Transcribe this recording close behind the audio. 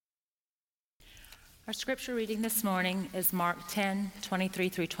Our scripture reading this morning is Mark 10, 23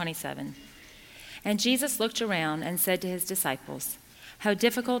 through 27. And Jesus looked around and said to his disciples, "How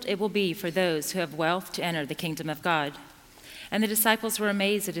difficult it will be for those who have wealth to enter the kingdom of God." And the disciples were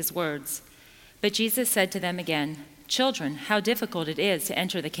amazed at his words. But Jesus said to them again, "Children, how difficult it is to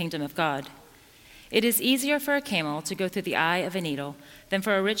enter the kingdom of God. It is easier for a camel to go through the eye of a needle than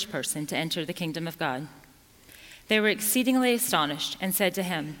for a rich person to enter the kingdom of God." They were exceedingly astonished and said to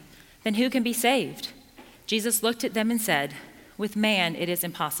him, "Then who can be saved?" Jesus looked at them and said, "With man it is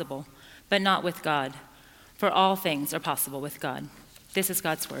impossible, but not with God, for all things are possible with God." This is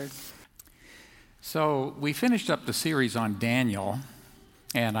God's word. So we finished up the series on Daniel,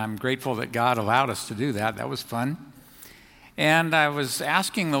 and I'm grateful that God allowed us to do that. That was fun. And I was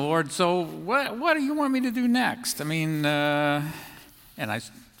asking the Lord, so what do you want me to do next? I mean, and I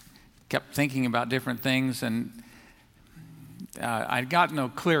kept thinking about different things, and I got no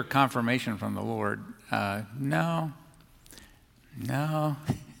clear confirmation from the Lord. No.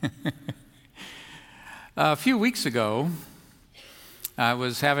 A few weeks ago, I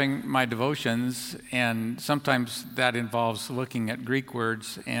was having my devotions, and sometimes that involves looking at Greek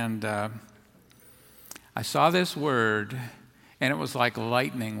words, and I saw this word, and it was like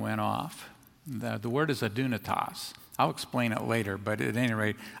lightning went off. The word is adunatos. I'll explain it later, but at any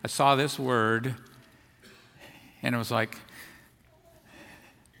rate, I saw this word, and it was like...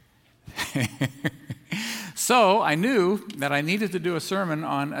 So I knew that I needed to do a sermon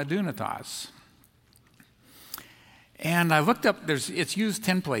on adunatos. And I looked up, it's used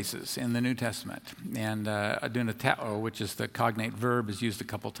 10 places in the New Testament. And adunateo, which is the cognate verb, is used a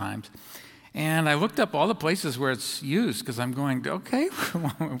couple times. And I looked up all the places where it's used, because I'm going, okay,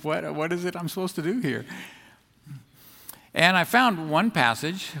 what is it I'm supposed to do here? And I found one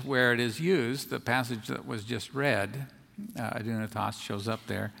passage where it is used, the passage that was just read. Adunatos shows up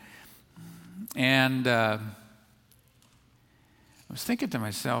there. And I was thinking to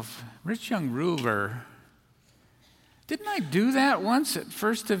myself, rich young ruler, didn't I do that once at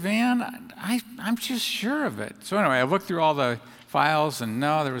First Evan? I'm just sure of it. So anyway, I looked through all the files, and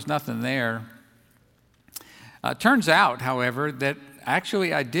no, there was nothing there. Turns out, however, that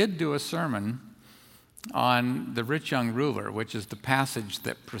actually I did do a sermon on the rich young ruler, which is the passage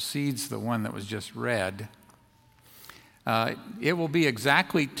that precedes the one that was just read. It will be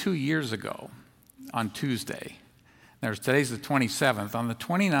exactly 2 years ago on Tuesday. Today's the 27th. On the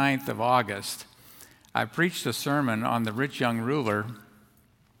 29th of August, I preached a sermon on the rich young ruler.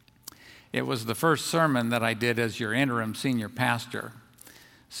 It was the first sermon that I did as your interim senior pastor.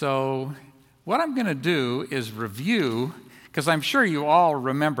 So what I'm going to do is review, because I'm sure you all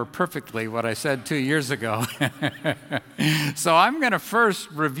remember perfectly what I said 2 years ago. So I'm going to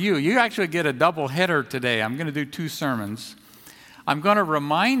first review. You actually get a double header today. I'm going to do 2 sermons. I'm going to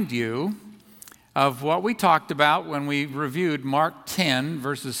remind you of what we talked about when we reviewed Mark 10,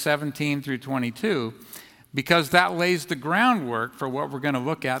 verses 17 through 22, because that lays the groundwork for what we're going to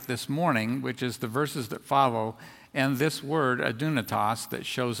look at this morning, which is the verses that follow, and this word, adunatos, that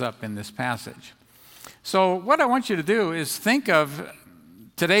shows up in this passage. So what I want you to do is think of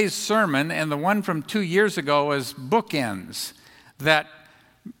today's sermon and the one from 2 years ago as bookends that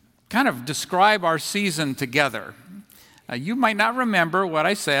kind of describe our season together. You might not remember what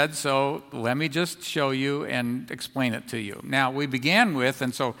I said, so let me just show you and explain it to you. Now, we began with,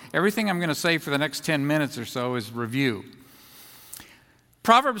 and so everything I'm going to say for the next 10 minutes or so is review.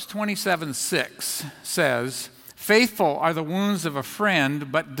 Proverbs 27:6 says, "Faithful are the wounds of a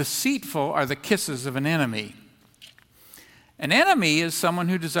friend, but deceitful are the kisses of an enemy." An enemy is someone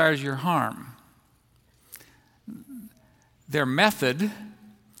who desires your harm. Their method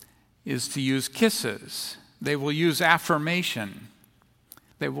is to use kisses. They will use affirmation.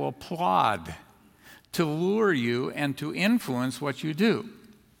 They will applaud to lure you and to influence what you do.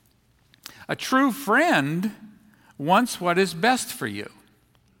 A true friend wants what is best for you,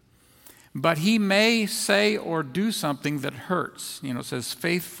 but he may say or do something that hurts. It says,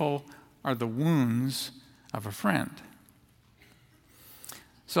 faithful are the wounds of a friend.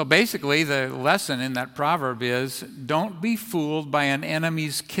 So basically, the lesson in that proverb is, don't be fooled by an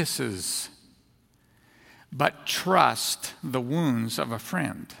enemy's kisses, but trust the wounds of a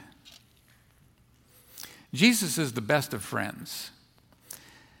friend. Jesus is the best of friends.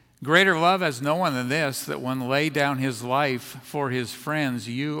 Greater love has no one than this, that one lay down his life for his friends.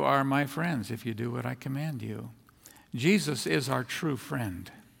 You are my friends if you do what I command you. Jesus is our true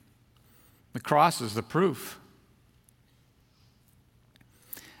friend. The cross is the proof.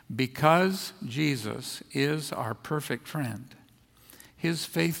 Because Jesus is our perfect friend, his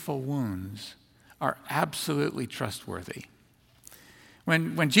faithful wounds are absolutely trustworthy.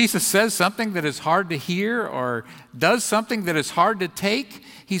 When Jesus says something that is hard to hear or does something that is hard to take,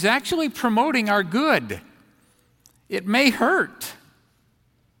 he's actually promoting our good. It may hurt.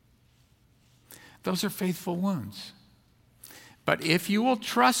 Those are faithful wounds. But if you will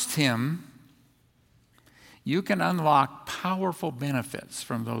trust him, you can unlock powerful benefits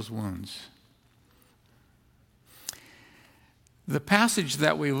from those wounds. The passage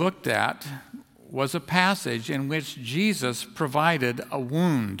that we looked at was a passage in which Jesus provided a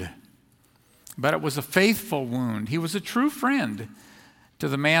wound, but it was a faithful wound. He was a true friend to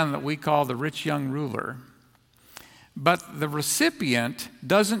the man that we call the rich young ruler. But the recipient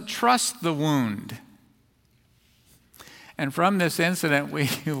doesn't trust the wound. And from this incident,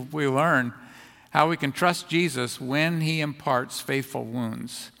 we learn how we can trust Jesus when he imparts faithful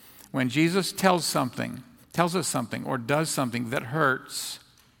wounds. When Jesus tells us something, or does something that hurts,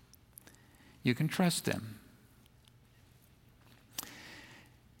 you can trust him.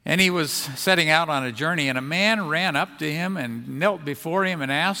 And he was setting out on a journey, and a man ran up to him and knelt before him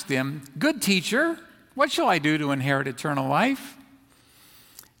and asked him, "Good teacher, what shall I do to inherit eternal life?"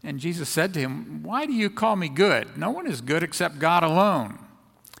 And Jesus said to him, "Why do you call me good? No one is good except God alone.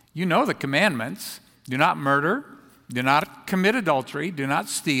 You know the commandments. Do not murder. Do not commit adultery. Do not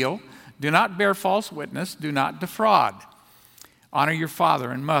steal. Do not bear false witness. Do not defraud. Honor your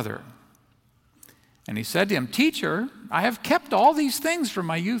father and mother." And he said to him, "Teacher, I have kept all these things from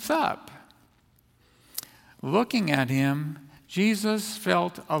my youth up." Looking at him, Jesus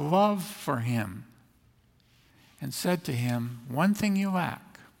felt a love for him and said to him, "One thing you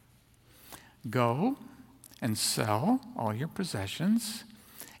lack. Go and sell all your possessions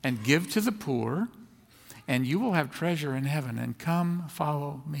and give to the poor, and you will have treasure in heaven, and come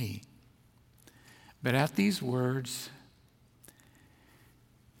follow me." But at these words,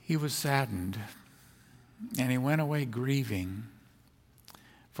 he was saddened, and he went away grieving,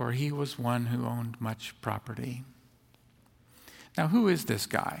 for he was one who owned much property. Now, who is this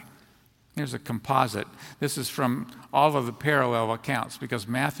guy? Here's a composite. This is from all of the parallel accounts, because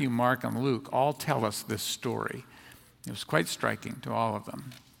Matthew, Mark, and Luke all tell us this story. It was quite striking to all of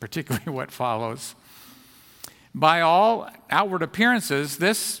them, particularly what follows. By all outward appearances,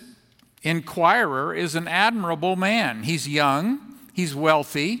 this inquirer is an admirable man. He's young, he's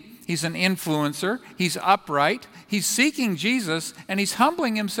wealthy, he's an influencer, he's upright, he's seeking Jesus, and he's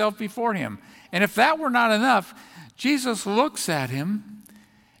humbling himself before him. And if that were not enough, Jesus looks at him,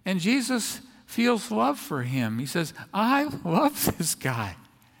 and Jesus feels love for him. He says, "I love this guy."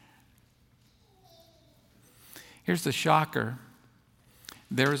 Here's the shocker.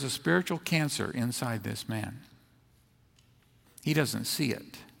 There is a spiritual cancer inside this man. He doesn't see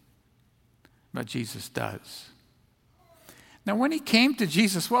it, but Jesus does. Now, when he came to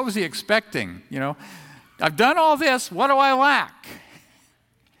Jesus, what was he expecting? I've done all this, what do I lack?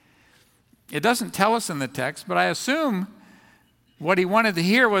 It doesn't tell us in the text, but I assume what he wanted to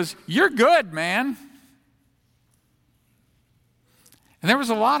hear was, "You're good, man." And there was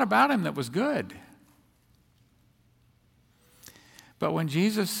a lot about him that was good. But when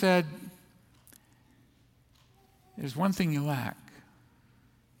Jesus said, "There's one thing you lack,"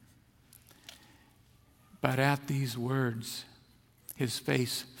 but at these words, his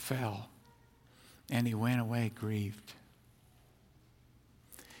face fell, and he went away grieved.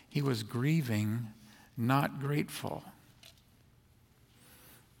 He was grieving, not grateful.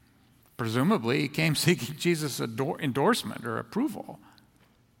 Presumably, he came seeking Jesus' endorsement or approval.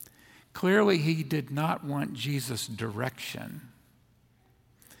 Clearly, he did not want Jesus' direction.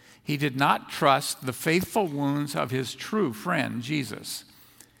 He did not trust the faithful wounds of his true friend, Jesus.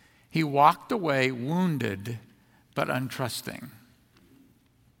 He walked away wounded but untrusting.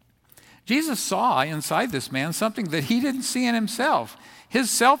 Jesus saw inside this man something that he didn't see in himself. His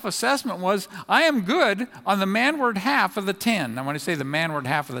self-assessment was, "I am good on the manward half of the 10. Now, when I say the manward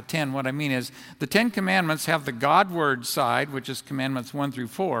half of the 10, what I mean is the 10 commandments have the Godward side, which is commandments 1 through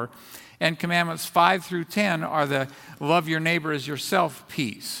 4, and commandments 5 through 10 are the love your neighbor as yourself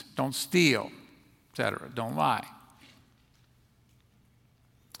piece. Don't steal, etc. Don't lie.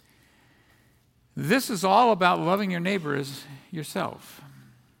 This is all about loving your neighbor as yourself.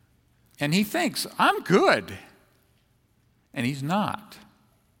 And he thinks, "I'm good." And he's not.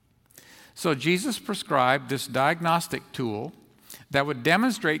 So Jesus prescribed this diagnostic tool that would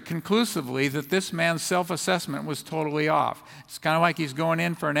demonstrate conclusively that this man's self-assessment was totally off. It's kind of like he's going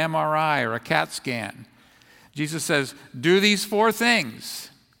in for an MRI or a CAT scan. Jesus says, "Do these 4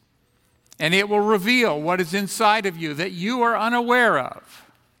 things, and it will reveal what is inside of you that you are unaware of."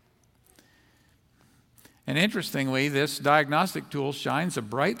 And interestingly, this diagnostic tool shines a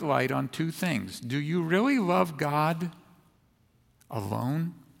bright light on 2 things. Do you really love God,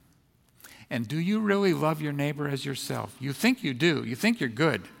 alone? And do you really love your neighbor as yourself? You think you do. You think you're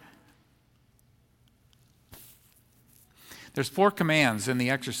good. There's 4 commands in the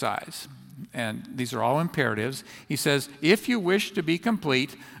exercise, and these are all imperatives. He says, if you wish to be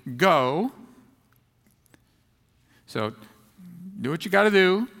complete, go. So do what you got to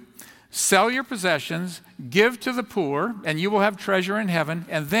do. Sell your possessions, give to the poor, and you will have treasure in heaven,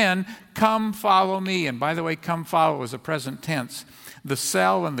 and then come follow me. And by the way, come follow is a present tense. The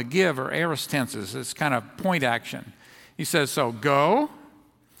sell and the give are aorist tenses. It's kind of point action. He says, so go,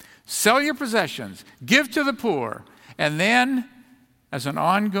 sell your possessions, give to the poor, and then, as an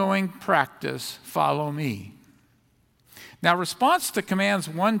ongoing practice, follow me. Now, response to commands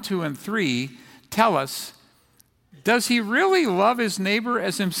 1, 2, and 3 tell us, does he really love his neighbor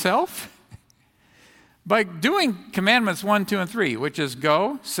as himself? By doing commandments 1, 2, and 3, which is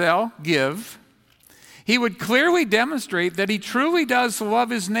go, sell, give, he would clearly demonstrate that he truly does love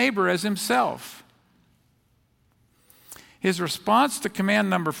his neighbor as himself. His response to command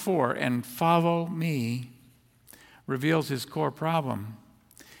number 4, and follow me, reveals his core problem.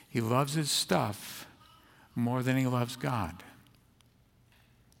 He loves his stuff more than he loves God.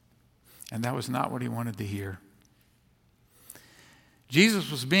 And that was not what he wanted to hear.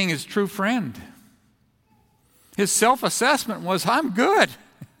 Jesus was being his true friend. His self-assessment was, I'm good.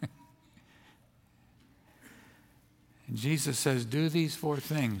 And Jesus says, do these 4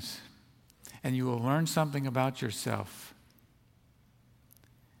 things, and you will learn something about yourself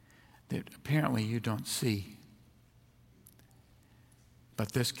that apparently you don't see.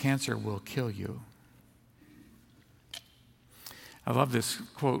 But this cancer will kill you. I love this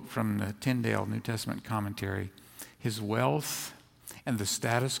quote from the Tyndale New Testament commentary. His wealth and the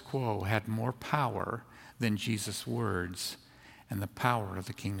status quo had more power than Jesus' words and the power of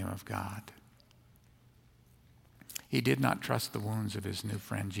the kingdom of God. He did not trust the wounds of his new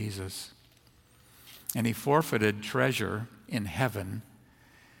friend Jesus. And he forfeited treasure in heaven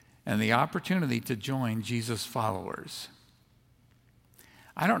and the opportunity to join Jesus' followers.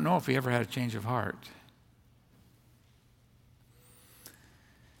 I don't know if he ever had a change of heart.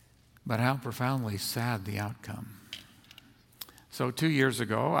 But how profoundly sad the outcome. So 2 years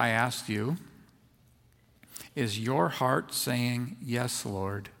ago, I asked you, is your heart saying, yes,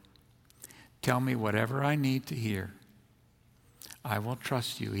 Lord, tell me whatever I need to hear. I will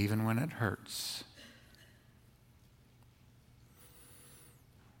trust you even when it hurts.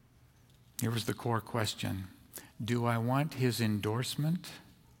 Here was the core question. Do I want his endorsement,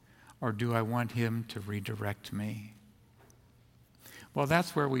 or do I want him to redirect me? Well,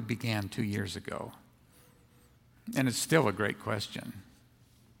 that's where we began 2 years ago. And it's still a great question.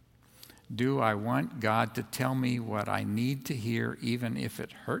 Do I want God to tell me what I need to hear even if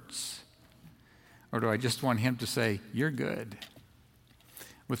it hurts? Or do I just want him to say, you're good?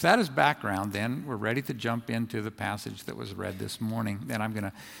 With that as background, then, we're ready to jump into the passage that was read this morning. And I'm going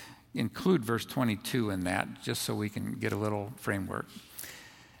to include verse 22 in that, just so we can get a little framework.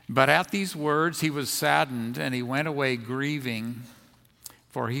 But at these words he was saddened, and he went away grieving,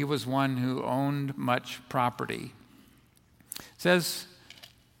 for he was one who owned much property. It says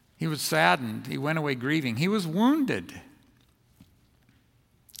he was saddened. He went away grieving. He was wounded.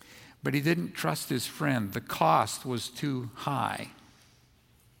 But he didn't trust his friend. The cost was too high.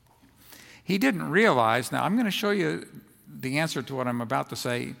 He didn't realize. Now, I'm going to show you the answer to what I'm about to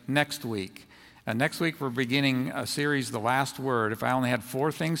say next week. Next week, we're beginning a series, The Last Word. If I only had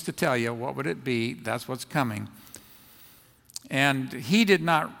 4 things to tell you, what would it be? That's what's coming. And he did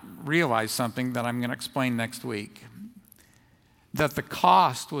not realize something that I'm going to explain next week, that the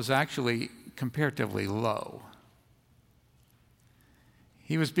cost was actually comparatively low.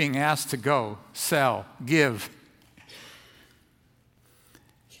 He was being asked to go, sell, give.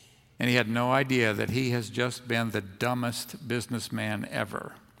 And he had no idea that he has just been the dumbest businessman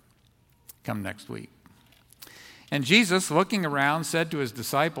ever. Come next week. And Jesus, looking around, said to his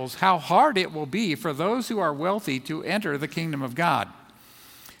disciples, how hard it will be for those who are wealthy to enter the kingdom of God.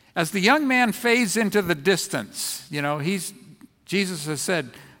 As the young man fades into the distance, Jesus has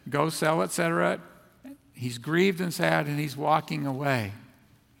said, go sell, etc. He's grieved and sad, and he's walking away.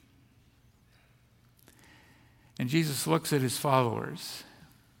 And Jesus looks at his followers.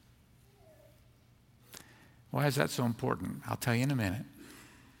 Why is that so important? I'll tell you in a minute.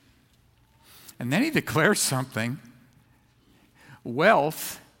 And then he declares something.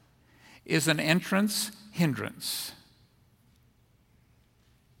 Wealth is an entrance hindrance.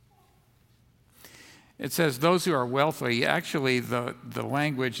 It says those who are wealthy. Actually, the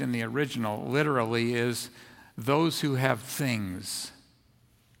language in the original literally is those who have things.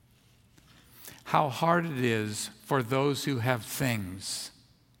 how hard it is for those who have things.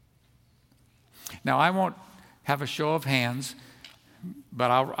 Now, I won't have a show of hands,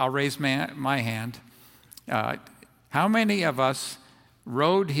 but I'll raise my hand. How many of us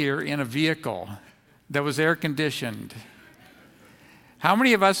rode here in a vehicle that was air-conditioned? How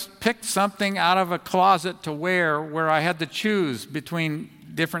many of us picked something out of a closet to wear where I had to choose between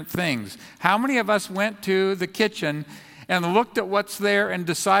different things? How many of us went to the kitchen and looked at what's there and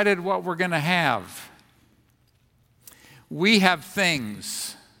decided what we're going to have? We have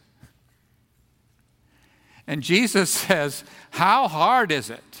things. And Jesus says, how hard is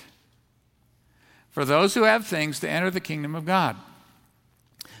it for those who have things to enter the kingdom of God?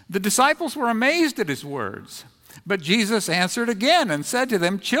 The disciples were amazed at his words, but Jesus answered again and said to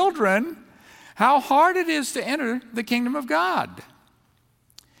them, children, how hard it is to enter the kingdom of God.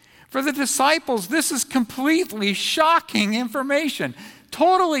 For the disciples, this is completely shocking information,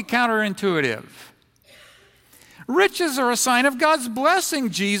 totally counterintuitive. Riches are a sign of God's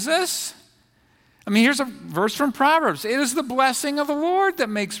blessing, Jesus. I mean, here's a verse from Proverbs. It is the blessing of the Lord that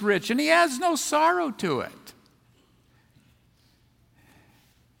makes rich, and he adds no sorrow to it.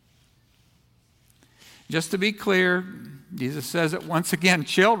 Just to be clear, Jesus says it once again,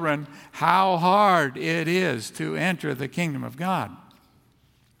 children, how hard it is to enter the kingdom of God.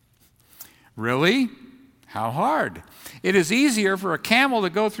 Really? How hard? It is easier for a camel to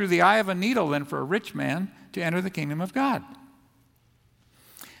go through the eye of a needle than for a rich man to enter the kingdom of God.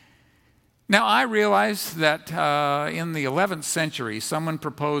 Now, I realize that in the 11th century, someone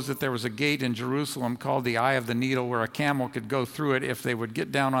proposed that there was a gate in Jerusalem called the Eye of the Needle where a camel could go through it if they would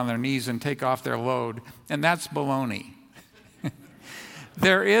get down on their knees and take off their load, and that's baloney.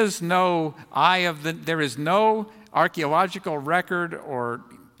 There is no archaeological record or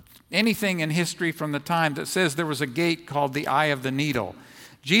anything in history from the time that says there was a gate called the Eye of the Needle.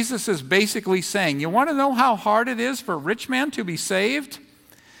 Jesus is basically saying, you want to know how hard it is for a rich man to be saved?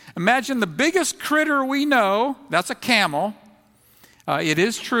 Imagine the biggest critter we know, that's a camel. It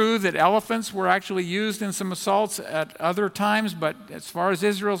is true that elephants were actually used in some assaults at other times, but as far as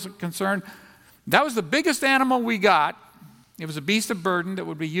Israel's concerned, that was the biggest animal we got. It was a beast of burden that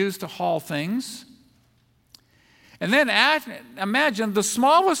would be used to haul things. And then imagine the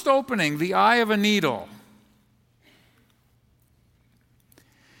smallest opening, the eye of a needle.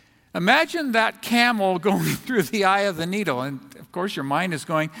 Imagine that camel going through the eye of the needle, and of course your mind is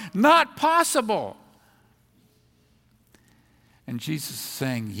going, not possible. And Jesus is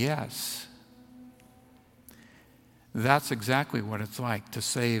saying, yes. That's exactly what it's like to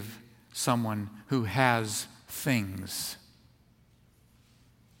save someone who has things.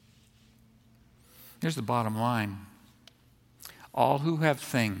 Here's the bottom line. All who have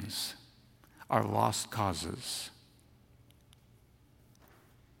things are lost causes.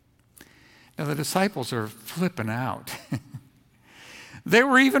 Now, the disciples are flipping out. They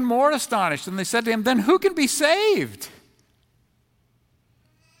were even more astonished, and they said to him, then who can be saved?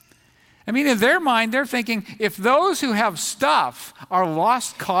 I mean, in their mind, they're thinking, if those who have stuff are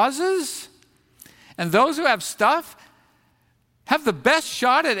lost causes, and those who have stuff have the best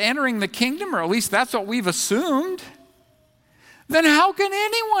shot at entering the kingdom, or at least that's what we've assumed, then how can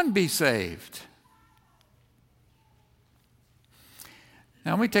anyone be saved?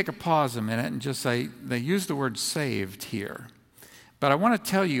 Now, let me take a pause a minute and just say, they use the word saved here. But I want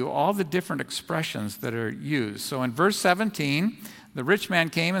to tell you all the different expressions that are used. So in verse 17, the rich man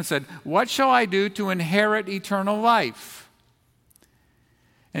came and said, what shall I do to inherit eternal life?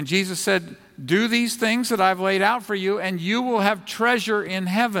 And Jesus said, do these things that I've laid out for you, and you will have treasure in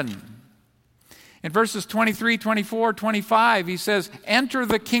heaven. In verses 23, 24, 25, he says, enter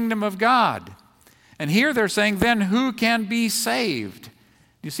the kingdom of God. And here they're saying, then who can be saved?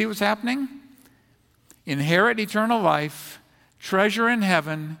 Do you see what's happening? Inherit eternal life, treasure in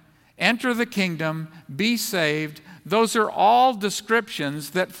heaven, enter the kingdom, be saved. Those are all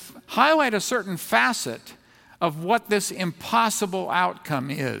descriptions that highlight a certain facet of what this impossible outcome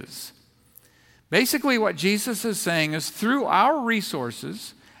is. Basically, what Jesus is saying is through our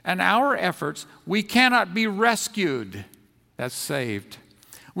resources and our efforts, we cannot be rescued. That's saved.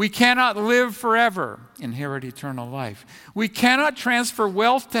 We cannot live forever, inherit eternal life. We cannot transfer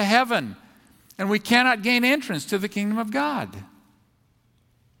wealth to heaven, and we cannot gain entrance to the kingdom of God.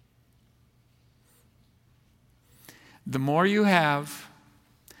 The more you have,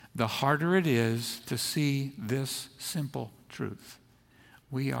 the harder it is to see this simple truth.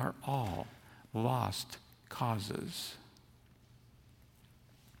 We are all lost causes.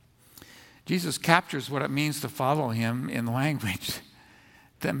 Jesus captures what it means to follow him in language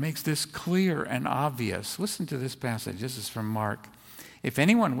that makes this clear and obvious. Listen to this passage. This is from Mark. If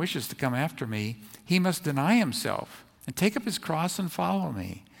anyone wishes to come after me, he must deny himself and take up his cross and follow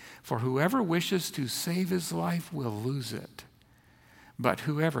me. For whoever wishes to save his life will lose it. But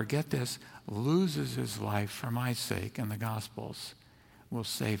whoever, get this, loses his life for my sake and the gospel's will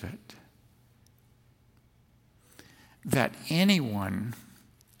save it. That anyone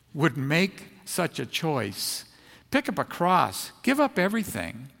would make such a choice, pick up a cross, give up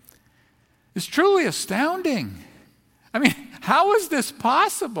everything, is truly astounding. I mean, how is this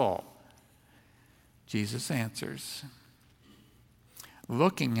possible? Jesus answers.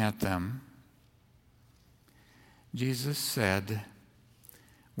 Looking at them, Jesus said,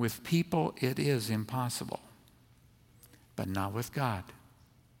 with people it is impossible, but not with God.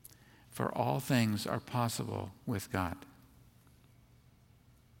 For all things are possible with God.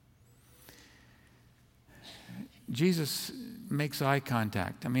 Jesus makes eye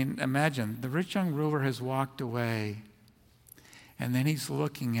contact. I mean, imagine the rich young ruler has walked away, and then he's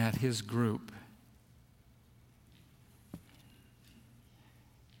looking at his group.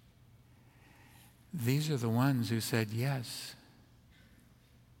 These are the ones who said yes.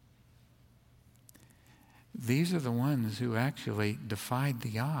 These are the ones who actually defied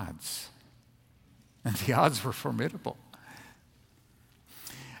the odds. And the odds were formidable.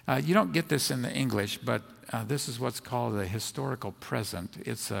 You don't get this in the English, but this is what's called a historical present.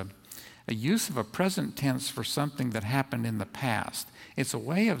 It's a use of a present tense for something that happened in the past. It's a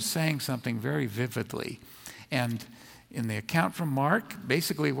way of saying something very vividly. And in the account from Mark,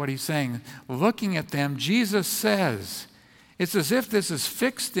 basically what he's saying, looking at them, Jesus says, it's as if this is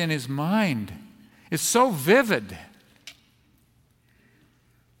fixed in his mind. It's so vivid.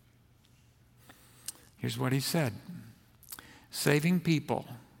 Here's what he said. Saving people,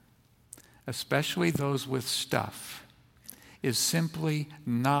 especially those with stuff, is simply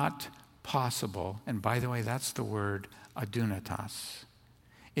not possible. And by the way, that's the word adunatos.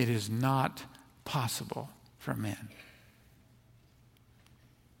 It is not possible for men.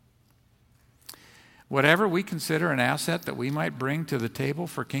 Whatever we consider an asset that we might bring to the table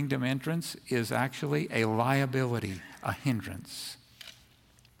for kingdom entrance is actually a liability, a hindrance.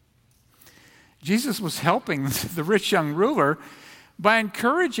 Jesus was helping the rich young ruler by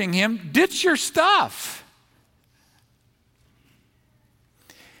encouraging him, ditch your stuff.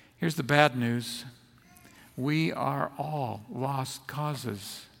 Here's the bad news. We are all lost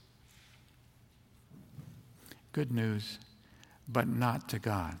causes. Good news, but not to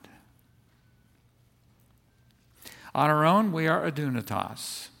God. On our own, we are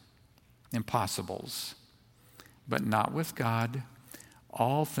adunatos, impossibles. But not with God.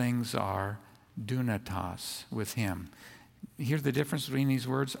 All things are dunatos with him. Hear the difference between these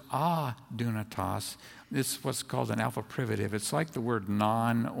words? Adunatos. This is what's called an alpha privative. It's like the word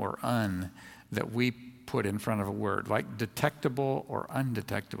non or un that we put in front of a word, like detectable or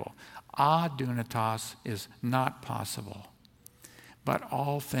undetectable. Adunatos is not possible. But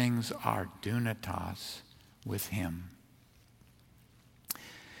all things are dunatos with him.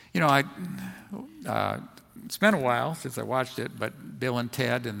 You know, it's been a while since I watched it, but Bill and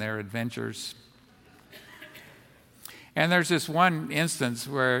Ted and their adventures. And there's this one instance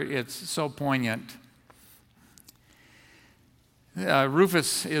where it's so poignant.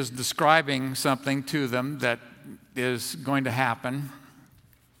 Rufus is describing something to them that is going to happen.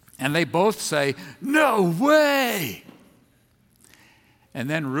 And they both say, "No way!" And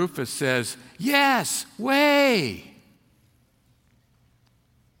then Rufus says, "Yes, way."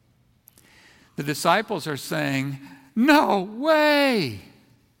 The disciples are saying, "No way."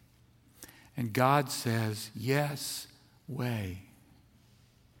 And God says, "Yes, way."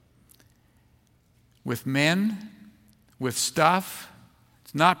 With men, with stuff,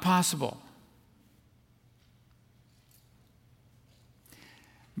 it's not possible.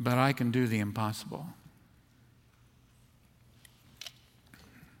 But I can do the impossible.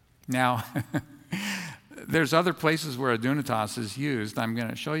 Now, there's other places where adunatos is used. I'm going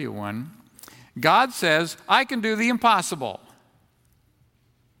to show you one. God says, I can do the impossible.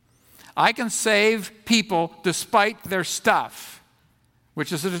 I can save people despite their stuff,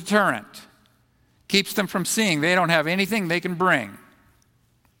 which is a deterrent. Keeps them from seeing they don't have anything they can bring.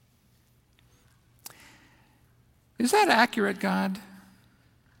 Is that accurate, God?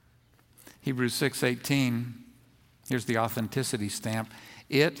 Hebrews 6:18. Here's the authenticity stamp.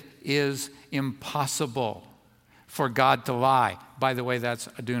 It is impossible for God to lie. By the way, that's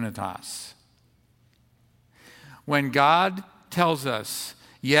adunatos. When God tells us,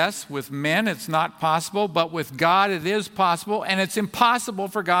 yes, with men it's not possible, but with God it is possible, and it's impossible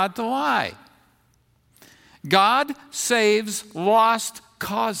for God to lie. God saves lost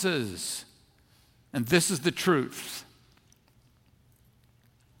causes. And this is the truth.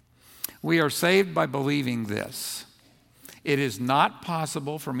 We are saved by believing this. It is not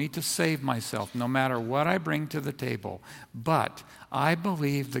possible for me to save myself, no matter what I bring to the table. But I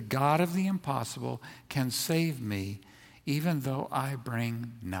believe the God of the impossible can save me, even though I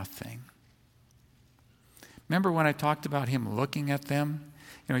bring nothing. Remember when I talked about him looking at them?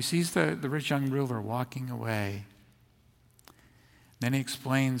 He sees the rich young ruler walking away. Then he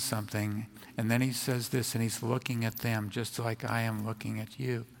explains something, and then he says this, and he's looking at them just like I am looking at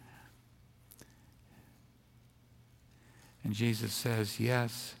you. And Jesus says,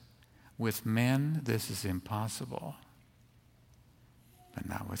 yes, with men this is impossible, but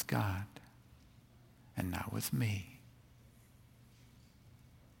not with God, and not with me.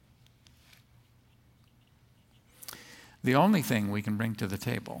 The only thing we can bring to the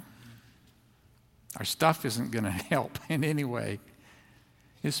table, our stuff isn't going to help in any way,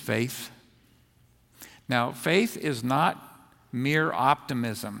 is faith. Now, faith is not mere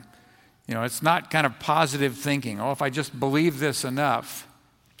optimism. It's not kind of positive thinking. If I just believe this enough.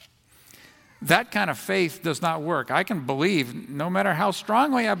 That kind of faith does not work. I can believe, no matter how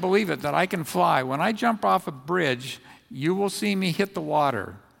strongly I believe it, that I can fly. When I jump off a bridge, you will see me hit the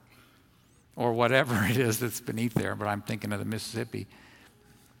water, or whatever it is that's beneath there, but I'm thinking of the Mississippi.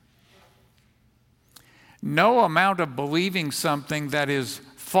 No amount of believing something that is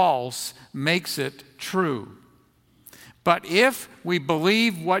false makes it true. But if we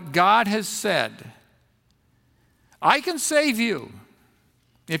believe what God has said, I can save you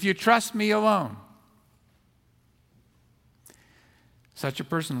if you trust me alone. Such a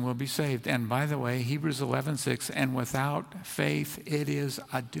person will be saved. And by the way, Hebrews 11:6, and without faith it is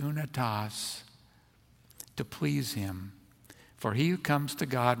adunatos to please him. For he who comes to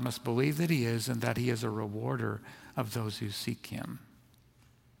God must believe that he is, and that he is a rewarder of those who seek him.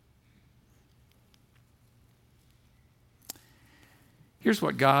 Here's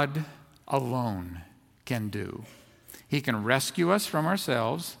what God alone can do. He can rescue us from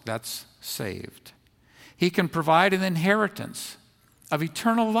ourselves, that's saved. He can provide an inheritance of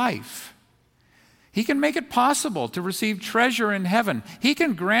eternal life. He can make it possible to receive treasure in heaven. He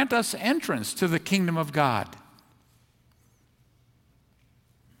can grant us entrance to the kingdom of God.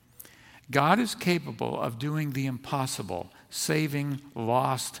 God is capable of doing the impossible, saving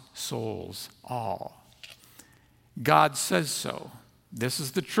lost souls, all. God says so. This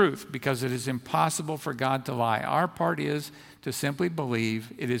is the truth, because it is impossible for God to lie. Our part is to simply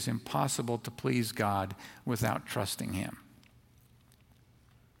believe it is impossible to please God without trusting him.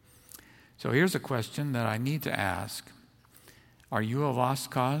 So here's a question that I need to ask. Are you a lost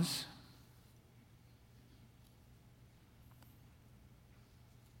cause?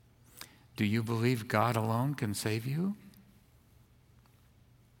 Do you believe God alone can save you?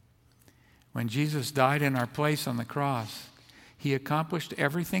 When Jesus died in our place on the cross, he accomplished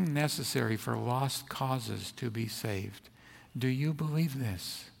everything necessary for lost causes to be saved. Do you believe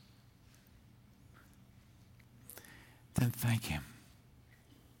this? Then thank him.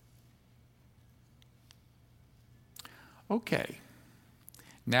 Okay,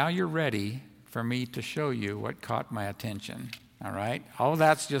 now you're ready for me to show you what caught my attention, all right? All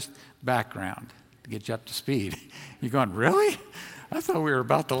that's just background to get you up to speed. You're going, really? I thought we were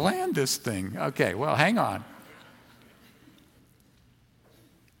about to land this thing. Okay, well, hang on.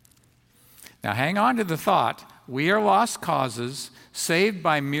 Now, hang on to the thought, we are lost causes, saved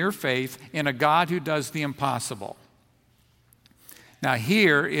by mere faith in a God who does the impossible. Now,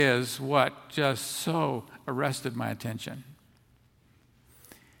 here is what just so arrested my attention.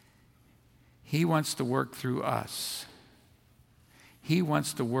 He wants to work through us. He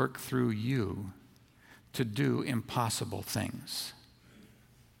wants to work through you to do impossible things.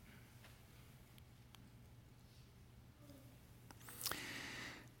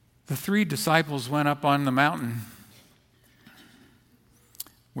 The three disciples went up on the mountain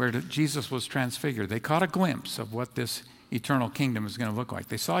where Jesus was transfigured. They caught a glimpse of what this eternal kingdom is going to look like.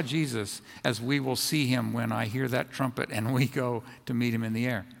 They saw Jesus as we will see him when I hear that trumpet and we go to meet him in the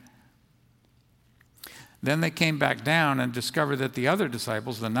air. Then they came back down and discovered that the other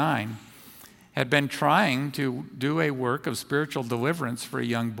disciples, the 9, had been trying to do a work of spiritual deliverance for a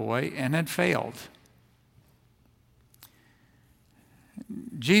young boy and had failed.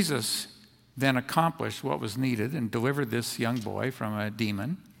 Jesus then accomplished what was needed and delivered this young boy from a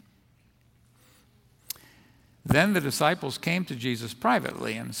demon. Then the disciples came to Jesus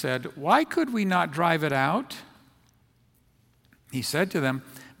privately and said, "Why could we not drive it out?" He said to them,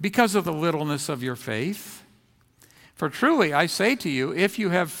 "Because of the littleness of your faith. For truly I say to you, if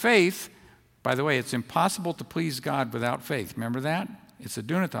you have faith," by the way, it's impossible to please God without faith. Remember that? It's a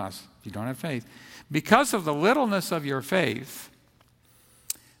dunatos if you don't have faith. "Because of the littleness of your faith,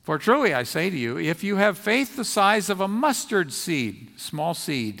 For truly I say to you, if you have faith the size of a mustard seed, small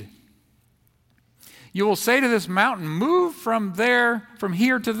seed, you will say to this mountain, move from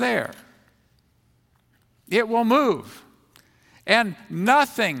here to there. It will move. And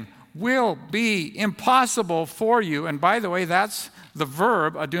nothing will be impossible for you. And by the way, that's the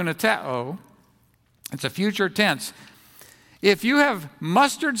verb adunateo. It's a future tense. If you have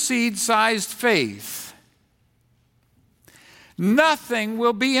mustard seed-sized faith, nothing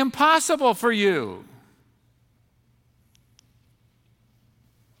will be impossible for you.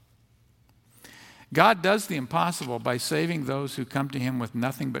 God does the impossible by saving those who come to him with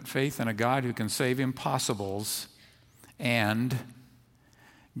nothing but faith in a God who can save impossibles. And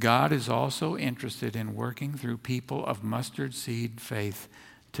God is also interested in working through people of mustard seed faith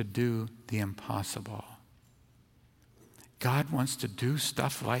to do the impossible. God wants to do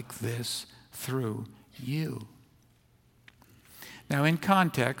stuff like this through you. Now, in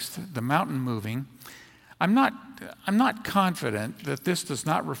context, the mountain moving, I'm not confident that this does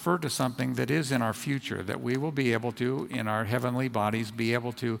not refer to something that is in our future, that we will be able to, in our heavenly bodies, be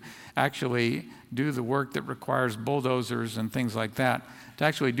able to actually do the work that requires bulldozers and things like that, to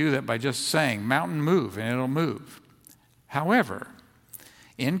actually do that by just saying, mountain move, and it'll move. However,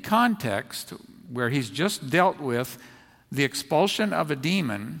 in context, where he's just dealt with the expulsion of a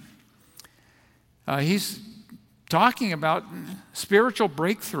demon, he's talking about spiritual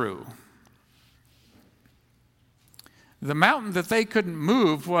breakthrough. The mountain that they couldn't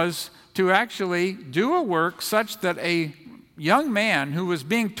move was to actually do a work such that a young man who was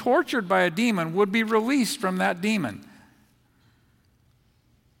being tortured by a demon would be released from that demon.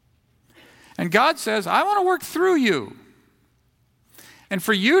 And God says, I want to work through you. And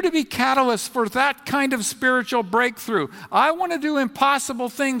for you to be catalysts for that kind of spiritual breakthrough, I want to do impossible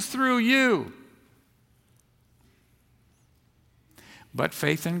things through you. But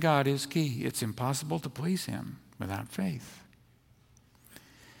faith in God is key. It's impossible to please him without faith.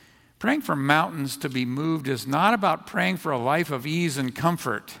 Praying for mountains to be moved is not about praying for a life of ease and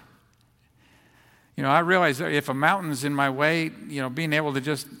comfort. I realize that if a mountain's in my way, being able to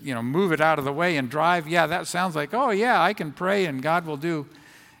just, move it out of the way and drive, that sounds like, oh yeah, I can pray and God will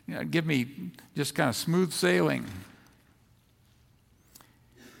give me just kind of smooth sailing.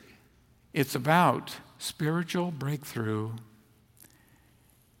 It's about spiritual breakthrough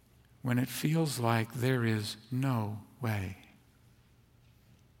when it feels like there is no way.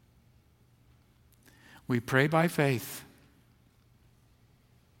 We pray by faith.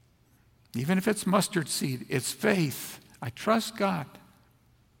 Even if it's mustard seed, it's faith. I trust God.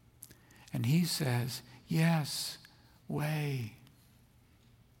 And he says, yes, way.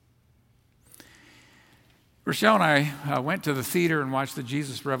 Rochelle and I went to the theater and watched the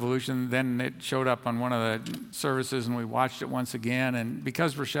Jesus Revolution. Then it showed up on one of the services and we watched it once again. And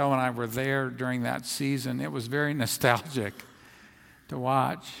because Rochelle and I were there during that season, it was very nostalgic to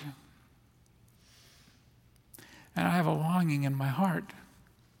watch. And I have a longing in my heart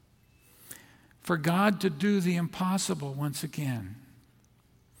for God to do the impossible once again.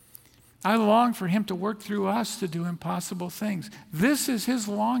 I long for him to work through us to do impossible things. This is his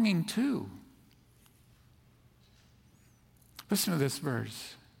longing too. Listen to this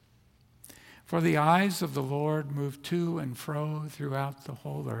verse. For the eyes of the Lord move to and fro throughout the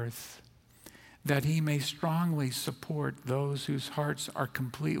whole earth, that he may strongly support those whose hearts are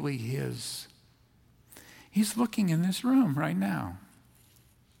completely his. He's looking in this room right now.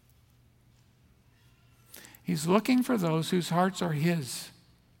 He's looking for those whose hearts are his.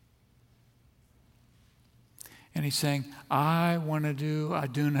 And he's saying, I want to do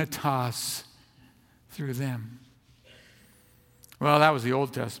adunatos through them. Well, that was the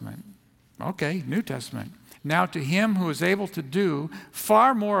Old Testament. Okay, New Testament. Now to him who is able to do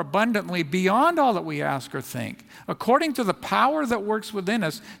far more abundantly beyond all that we ask or think, according to the power that works within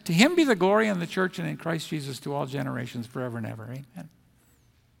us, to him be the glory in the church and in Christ Jesus to all generations forever and ever. Amen.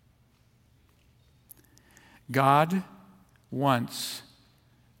 God wants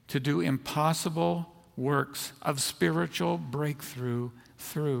to do impossible works of spiritual breakthrough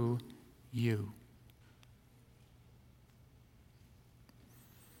through you.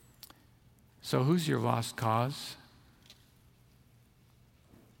 So who's your lost cause?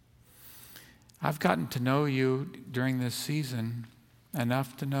 I've gotten to know you during this season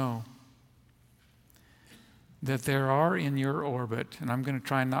enough to know that there are in your orbit, and I'm going to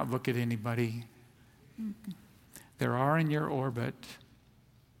try and not look at anybody, there are in your orbit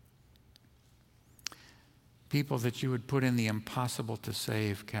people that you would put in the impossible to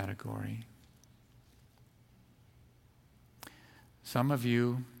save category. Some of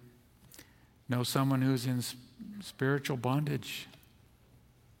you know someone who's in spiritual bondage.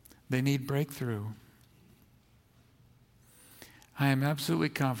 They need breakthrough. I am absolutely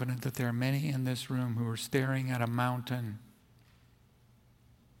confident that there are many in this room who are staring at a mountain.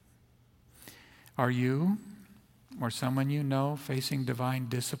 Are you or someone you know facing divine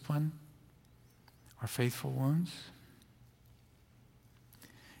discipline or faithful wounds?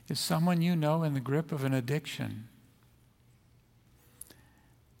 Is someone you know in the grip of an addiction?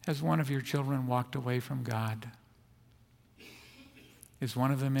 Has one of your children walked away from God? Is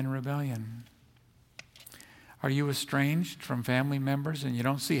one of them in rebellion? Are you estranged from family members and you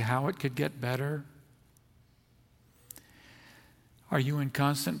don't see how it could get better? Are you in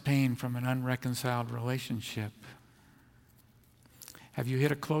constant pain from an unreconciled relationship? Have you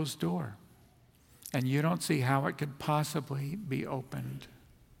hit a closed door and you don't see how it could possibly be opened?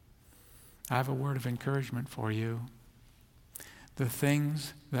 I have a word of encouragement for you. The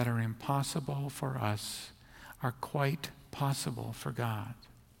things that are impossible for us are quite possible for God.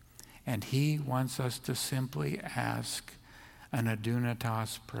 And He wants us to simply ask an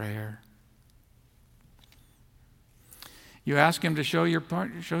adunatos prayer. You ask Him to show you your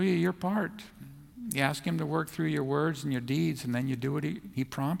part. You ask Him to work through your words and your deeds, and then you do what He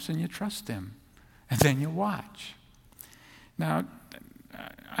prompts and you trust Him. And then you watch. Now,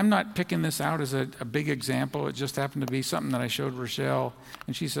 I'm not picking this out as a big example. It just happened to be something that I showed Rochelle,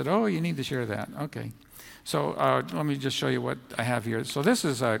 and she said, oh, you need to share that. Okay. So let me just show you what I have here. So this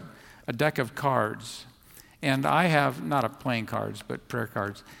is a deck of cards, and I have, not of playing cards, but prayer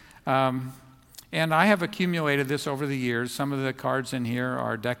cards. And I have accumulated this over the years. Some of the cards in here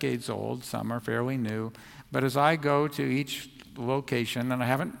are decades old, some are fairly new. But as I go to each location, and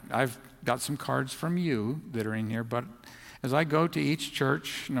I've got some cards from you that are in here, but as I go to each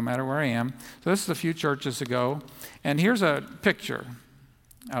church, no matter where I am, so this is a few churches ago, and here's a picture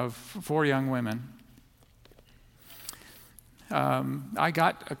of 4 young women. I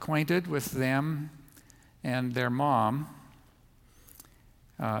got acquainted with them and their mom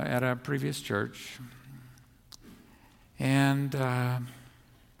at a previous church, and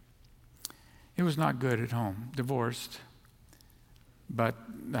it was not good at home. Divorced, but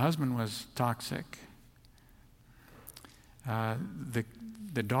the husband was toxic.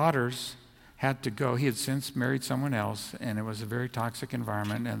 The daughters had to go. He had since married someone else, and it was a very toxic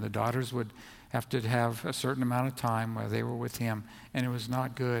environment, and the daughters would have to have a certain amount of time while they were with him, and it was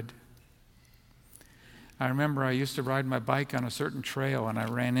not good. I remember I used to ride my bike on a certain trail, and I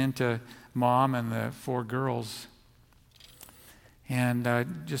ran into Mom and the 4 girls, and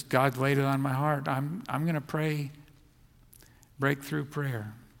just God laid it on my heart. I'm going to pray breakthrough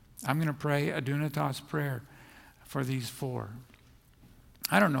prayer. I'm going to pray a dunatos prayer for these 4.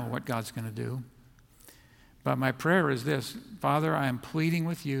 I don't know what God's going to do, but my prayer is this: Father, I am pleading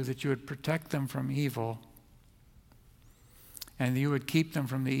with you that you would protect them from evil and you would keep them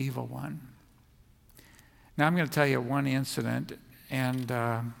from the evil one. Now I'm going to tell you one incident, and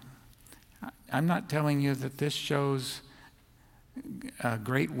I'm not telling you that this shows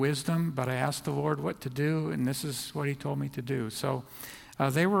great wisdom, but I asked the Lord what to do, and this is what He told me to do. So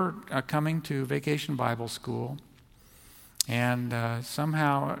they were coming to Vacation Bible School, and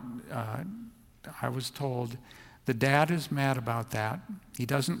somehow I was told the dad is mad about that. He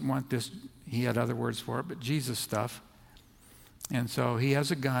doesn't want this, he had other words for it, but Jesus stuff. And so he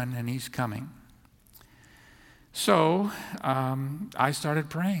has a gun and he's coming. So I started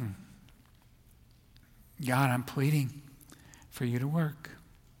praying. God, I'm pleading for you to work.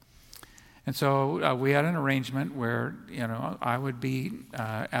 And so we had an arrangement where, I would be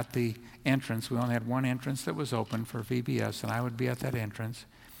at the entrance. We only had one entrance that was open for VBS, and I would be at that entrance.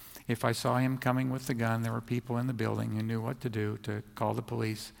 If I saw him coming with the gun, there were people in the building who knew what to do to call the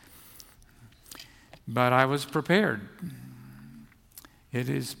police. But I was prepared. It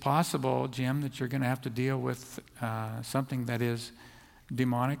is possible, Jim, that you're going to have to deal with something that is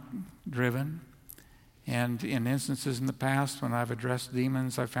demonic-driven. And in instances in the past when I've addressed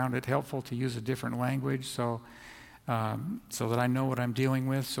demons, I found it helpful to use a different language so that I know what I'm dealing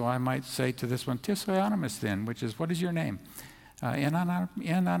with. So I might say to this one, Tis Anonymous then, which is, what is your name? In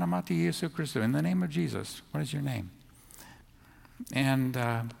Anamati Jesu Christu, in the name of Jesus, what is your name? And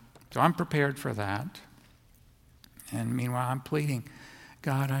so I'm prepared for that. And meanwhile, I'm pleading,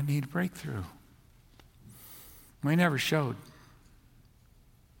 God, I need breakthrough. We never showed.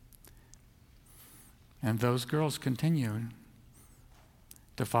 And those girls continued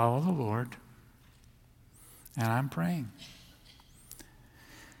to follow the Lord, and I'm praying.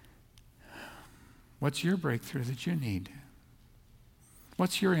 What's your breakthrough that you need?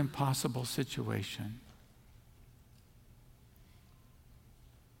 What's your impossible situation?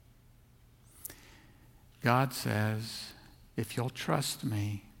 God says, if you'll trust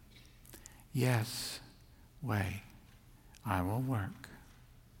me, yes way I will work.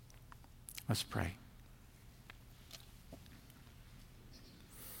 Let's pray.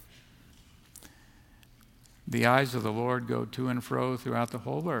 The eyes of the Lord go to and fro throughout the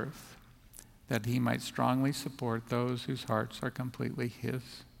whole earth, that he might strongly support those whose hearts are completely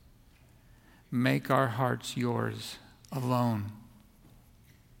his. Make our hearts yours alone.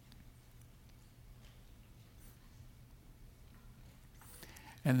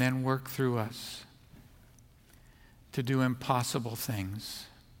 And then work through us to do impossible things,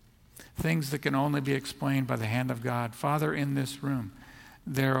 things that can only be explained by the hand of God. Father, in this room,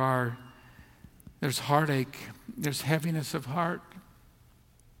 there's heartache, there's heaviness of heart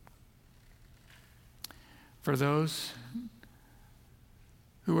for those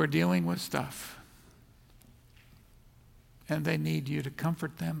who are dealing with stuff, and they need you to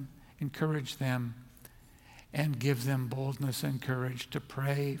comfort them, encourage them, and give them boldness and courage to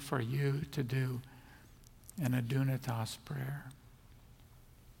pray for you to do an adunitas prayer.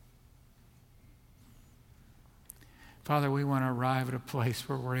 Father, we want to arrive at a place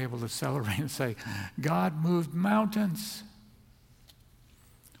where we're able to celebrate and say, God moved mountains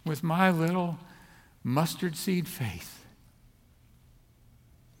with my little mustard seed faith.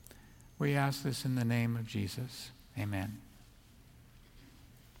 We ask this in the name of Jesus. Amen.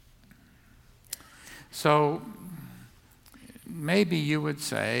 So maybe you would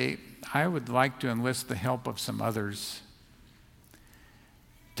say, I would like to enlist the help of some others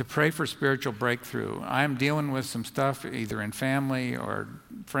to pray for spiritual breakthrough. I'm dealing with some stuff either in family or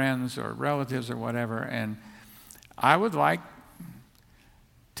friends or relatives or whatever, and I would like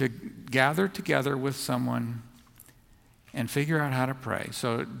to gather together with someone and figure out how to pray.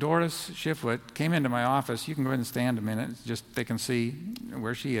 So Doris Shiflett came into my office. You can go ahead and stand a minute, just they can see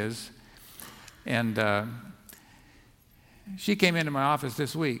where she is. And she came into my office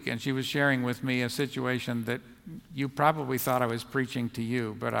this week, and she was sharing with me a situation that you probably thought I was preaching to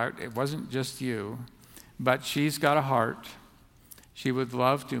you, but it wasn't just you. But she's got a heart. She would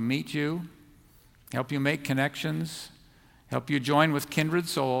love to meet you, help you make connections, help you join with kindred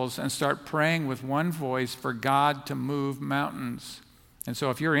souls, and start praying with one voice for God to move mountains. And so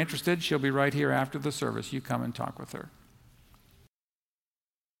if you're interested, she'll be right here after the service. You come and talk with her.